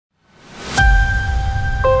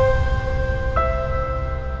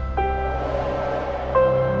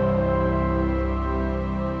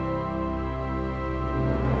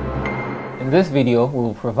In this video, we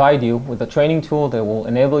will provide you with a training tool that will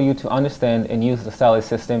enable you to understand and use the SALI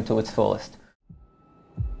system to its fullest.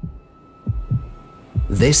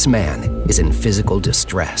 This man is in physical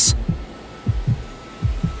distress.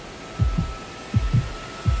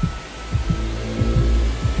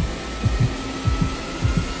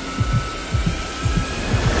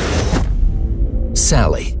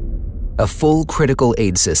 SALI, a full critical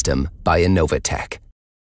aid system by Innovatech.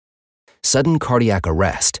 Sudden cardiac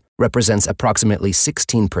arrest represents approximately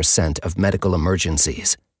 16% of medical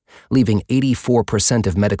emergencies, leaving 84%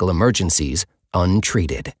 of medical emergencies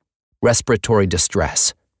untreated. Respiratory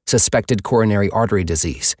distress, suspected coronary artery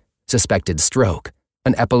disease, suspected stroke,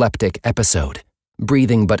 an epileptic episode,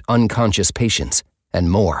 breathing but unconscious patients,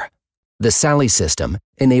 and more. The SALI system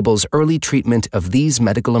enables early treatment of these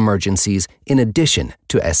medical emergencies in addition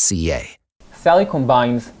to SCA. SALI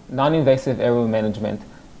combines non-invasive airway management,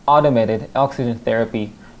 automated oxygen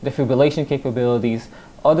therapy, defibrillation capabilities,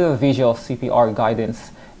 audiovisual CPR guidance,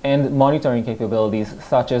 and monitoring capabilities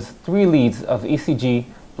such as 3 leads of ECG,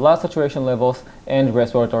 blood saturation levels, and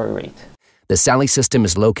respiratory rate. The SALI system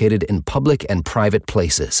is located in public and private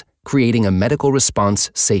places, creating a medical response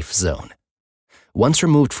safe zone. Once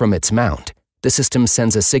removed from its mount, the system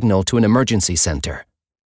sends a signal to an emergency center.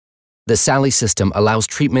 The SALI system allows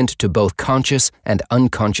treatment to both conscious and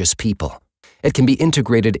unconscious people. It can be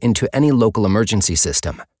integrated into any local emergency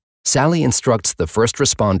system. SALI instructs the first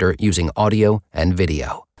responder using audio and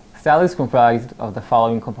video. SALI is comprised of the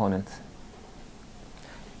following components.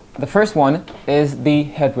 The first one is the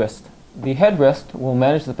headrest. The headrest will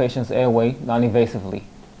manage the patient's airway non-invasively.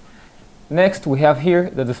 Next, we have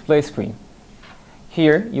here the display screen.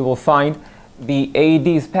 Here you will find the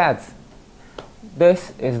AED's pads.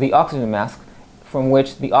 This is the oxygen mask from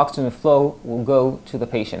which the oxygen flow will go to the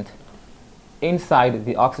patient. Inside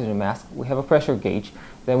the oxygen mask, we have a pressure gauge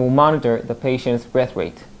that will monitor the patient's breath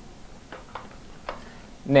rate.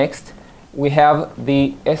 Next, we have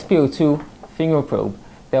the SpO2 finger probe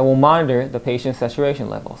that will monitor the patient's saturation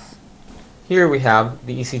levels. Here we have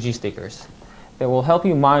the ECG stickers that will help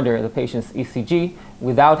you monitor the patient's ECG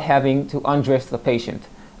without having to undress the patient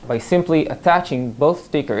by simply attaching both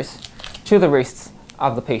stickers to the wrists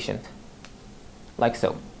of the patient, like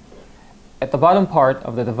so. At the bottom part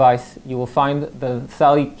of the device, you will find the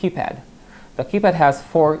SALI keypad. The keypad has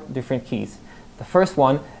 4 different keys. The first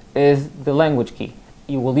one is the language key.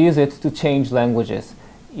 You will use it to change languages.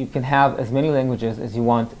 You can have as many languages as you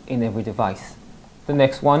want in every device. The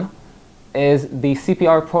next one is the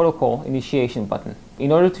CPR protocol initiation button.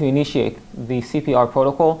 In order to initiate the CPR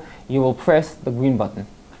protocol, you will press the green button.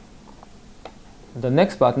 The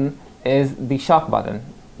next button is the shock button.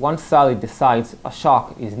 Once SALI decides a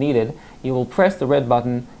shock is needed, you will press the red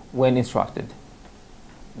button when instructed.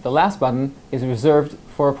 The last button is reserved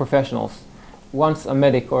for professionals. Once a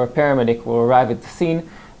medic or a paramedic will arrive at the scene,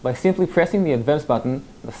 by simply pressing the advance button,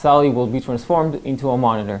 the SALI will be transformed into a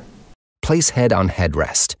monitor. Place head on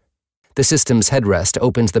headrest. The system's headrest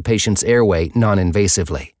opens the patient's airway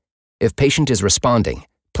non-invasively. If patient is responding,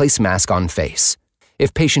 place mask on face.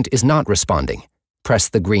 If patient is not responding, press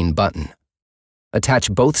the green button. Attach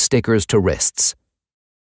both stickers to wrists.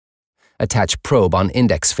 Attach probe on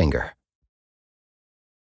index finger.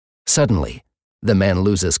 Suddenly, the man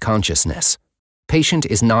loses consciousness. Patient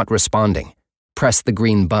is not responding. Press the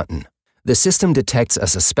green button. The system detects a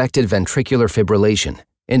suspected ventricular fibrillation,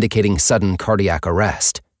 indicating sudden cardiac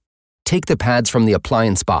arrest. Take the pads from the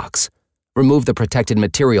appliance box. Remove the protected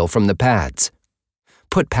material from the pads.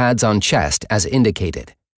 Put pads on chest as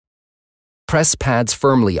indicated. Press pads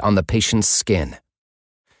firmly on the patient's skin.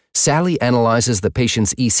 SALI analyzes the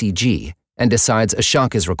patient's ECG and decides a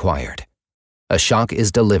shock is required. A shock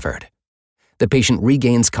is delivered. The patient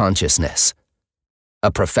regains consciousness.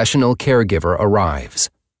 A professional caregiver arrives.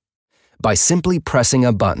 By simply pressing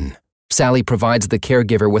a button, SALI provides the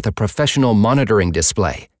caregiver with a professional monitoring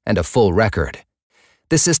display and a full record.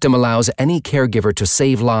 The system allows any caregiver to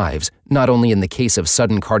save lives not only in the case of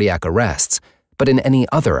sudden cardiac arrests, but in any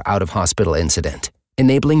other out-of-hospital incident,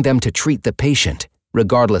 enabling them to treat the patient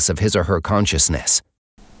regardless of his or her consciousness.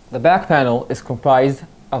 The back panel is comprised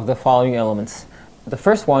of the following elements. The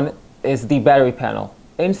first one is the battery panel.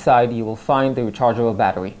 Inside you will find the rechargeable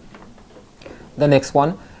battery. The next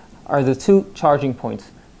one are the 2 charging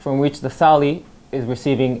points from which the SALI is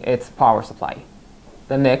receiving its power supply.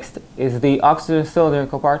 The next is the oxygen cylinder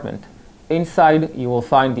compartment. Inside you will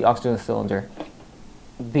find the oxygen cylinder.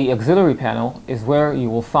 The auxiliary panel is where you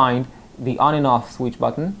will find the on and off switch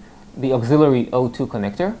button, the auxiliary O2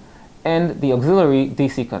 connector, and the auxiliary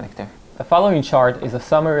DC connector. The following chart is a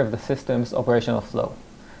summary of the system's operational flow.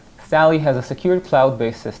 SALI has a secured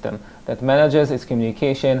cloud-based system that manages its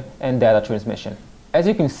communication and data transmission. As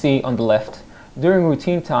you can see on the left, during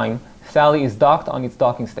routine time, SALI is docked on its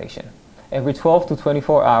docking station. Every 12 to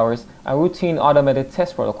 24 hours, a routine automated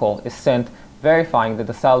test protocol is sent verifying that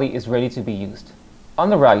the SALI is ready to be used. On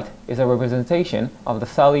the right is a representation of the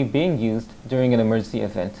SALI being used during an emergency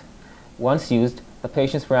event. Once used, the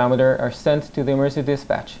patient's parameters are sent to the emergency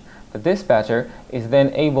dispatch. The dispatcher is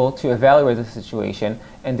then able to evaluate the situation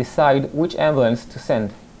and decide which ambulance to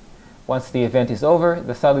send. Once the event is over,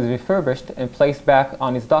 the SALI is refurbished and placed back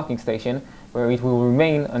on its docking station, where it will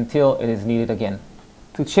remain until it is needed again.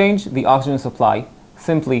 To change the oxygen supply,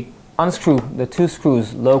 simply unscrew the two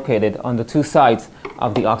screws located on the two sides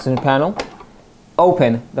of the oxygen panel,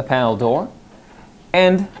 open the panel door,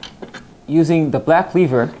 and using the black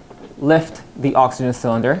lever, lift the oxygen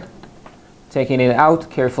cylinder, taking it out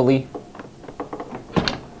carefully,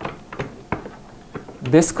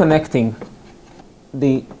 disconnecting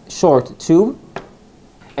the short tube,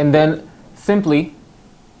 and then simply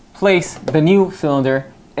place the new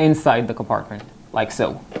cylinder inside the compartment, like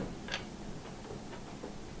so.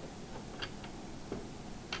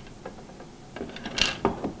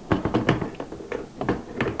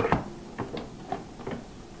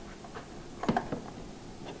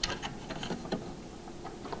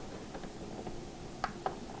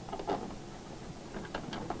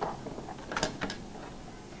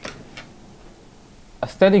 A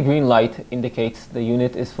steady green light indicates the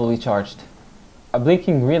unit is fully charged. A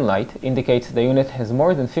blinking green light indicates the unit has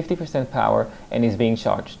more than 50% power and is being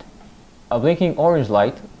charged. A blinking orange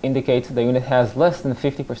light indicates the unit has less than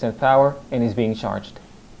 50% power and is being charged.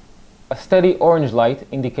 A steady orange light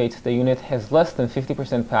indicates the unit has less than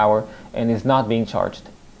 50% power and is not being charged.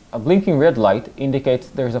 A blinking red light indicates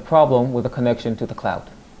there is a problem with the connection to the cloud.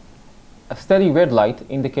 A steady red light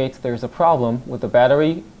indicates there is a problem with the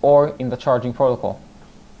battery or in the charging protocol.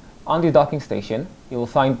 On the docking station, you will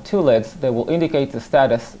find two LEDs that will indicate the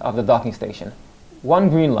status of the docking station. One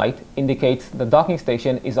green light indicates the docking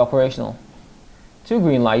station is operational. Two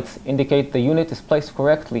green lights indicate the unit is placed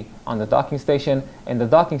correctly on the docking station and the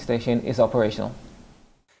docking station is operational.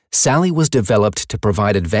 SALI was developed to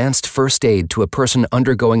provide advanced first aid to a person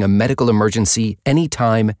undergoing a medical emergency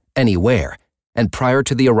anytime, anywhere, and prior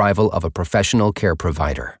to the arrival of a professional care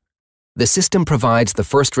provider. The system provides the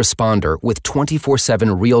first responder with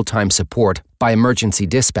 24/7 real-time support by emergency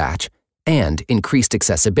dispatch and increased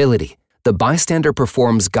accessibility. The bystander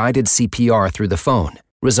performs guided CPR through the phone,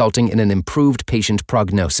 resulting in an improved patient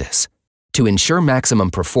prognosis. To ensure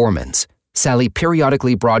maximum performance, SALI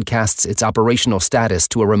periodically broadcasts its operational status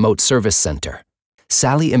to a remote service center.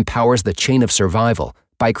 SALI empowers the chain of survival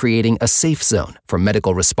by creating a safe zone for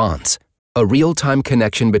medical response, a real-time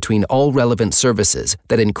connection between all relevant services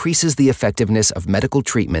that increases the effectiveness of medical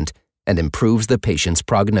treatment and improves the patient's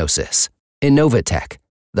prognosis. Innovatech,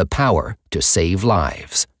 the power to save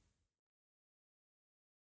lives.